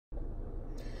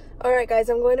Alright guys,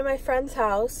 I'm going to my friend's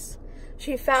house.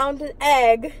 She found an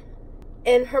egg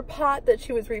in her pot that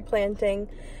she was replanting,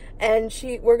 and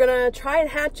we're gonna try and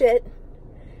hatch it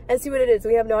and see what it is.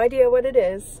 We have no idea what it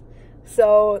is.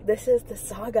 So this is the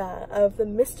saga of the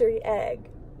mystery egg.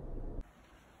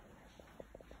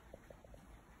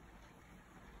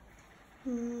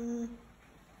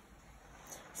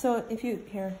 So if you,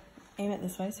 here, aim it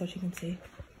this way so she can see.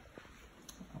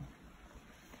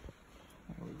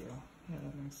 There we go. Yeah,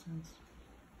 that makes sense.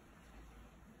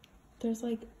 There's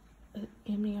like an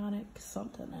amniotic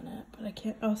something in it, but I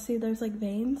can't, oh see there's like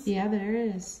veins? Yeah, there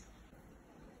is.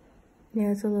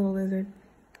 Yeah, it's a little lizard,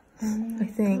 I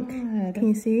think. God. Can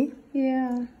you see?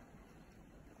 Yeah.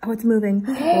 Oh, it's moving.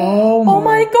 Oh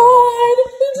my god!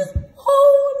 He just,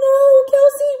 oh no,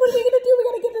 Kelsey, what are we gonna do? We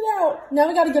gotta get it out. Now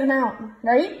we gotta get him out,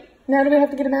 right? Now do we have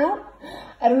to get him out?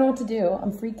 I don't know what to do.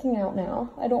 I'm freaking out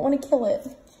now. I don't want to kill it.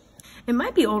 It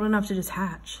might be old enough to just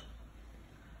hatch.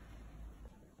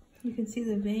 You can see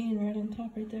the vein right on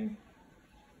top right there.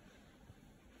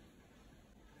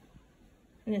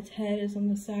 And its head is on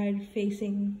the side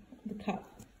facing the cup.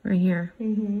 Right here.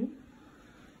 Mm-hmm.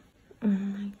 Oh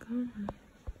my god.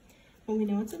 Well, we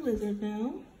know it's a lizard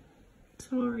now.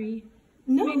 Sorry.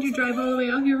 No, Made you drive all the way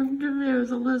out here. There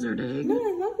was a lizard egg. No,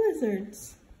 I love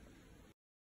lizards.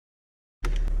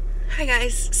 Hi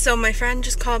guys. So my friend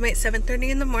just called me at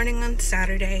 7:30 in the morning on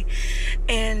Saturday,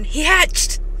 and he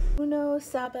hatched. Uno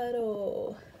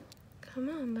sabado. Come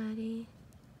on, buddy.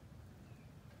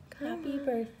 Happy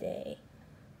birthday.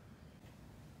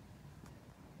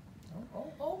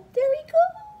 Oh, there he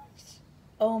goes.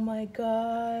 Oh my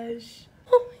gosh.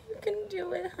 Oh, you can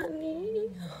do it,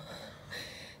 honey.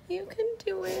 You can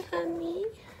do it, honey.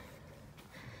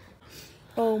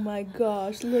 Oh my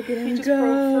gosh, look at him He just go.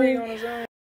 broke free on his own.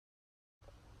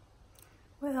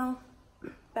 Well,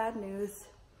 bad news.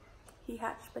 He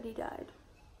hatched, but he died.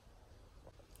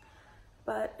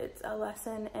 But it's a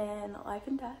lesson in life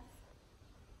and death.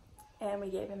 And we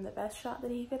gave him the best shot that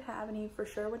he could have, and he for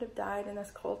sure would have died in this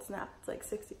cold snap. It's like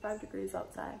 65 degrees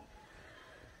outside.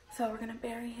 So we're gonna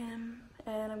bury him,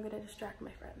 and I'm gonna distract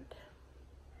my friend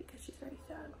because she's very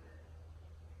sad.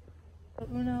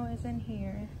 Uno is in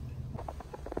here.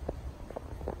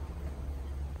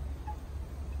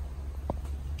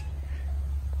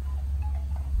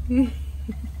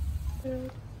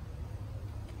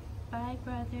 Bye,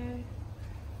 brother.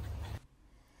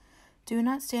 Do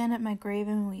not stand at my grave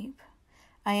and weep.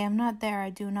 I am not there, I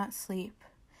do not sleep.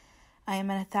 I am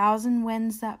in 1,000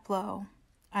 winds that blow.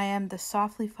 I am the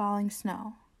softly falling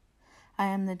snow. I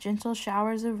am the gentle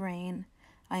showers of rain.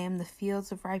 I am the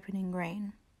fields of ripening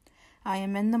grain. I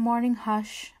am in the morning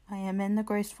hush. I am in the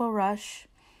graceful rush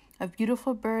of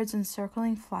beautiful birds in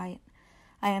circling flight.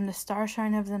 I am the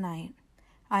starshine of the night.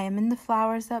 I am in the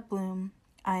flowers that bloom.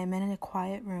 I am in a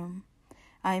quiet room.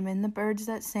 I am in the birds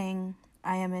that sing.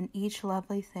 I am in each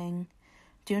lovely thing.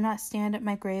 Do not stand at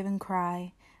my grave and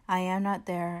cry. I am not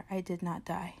there, I did not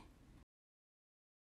die.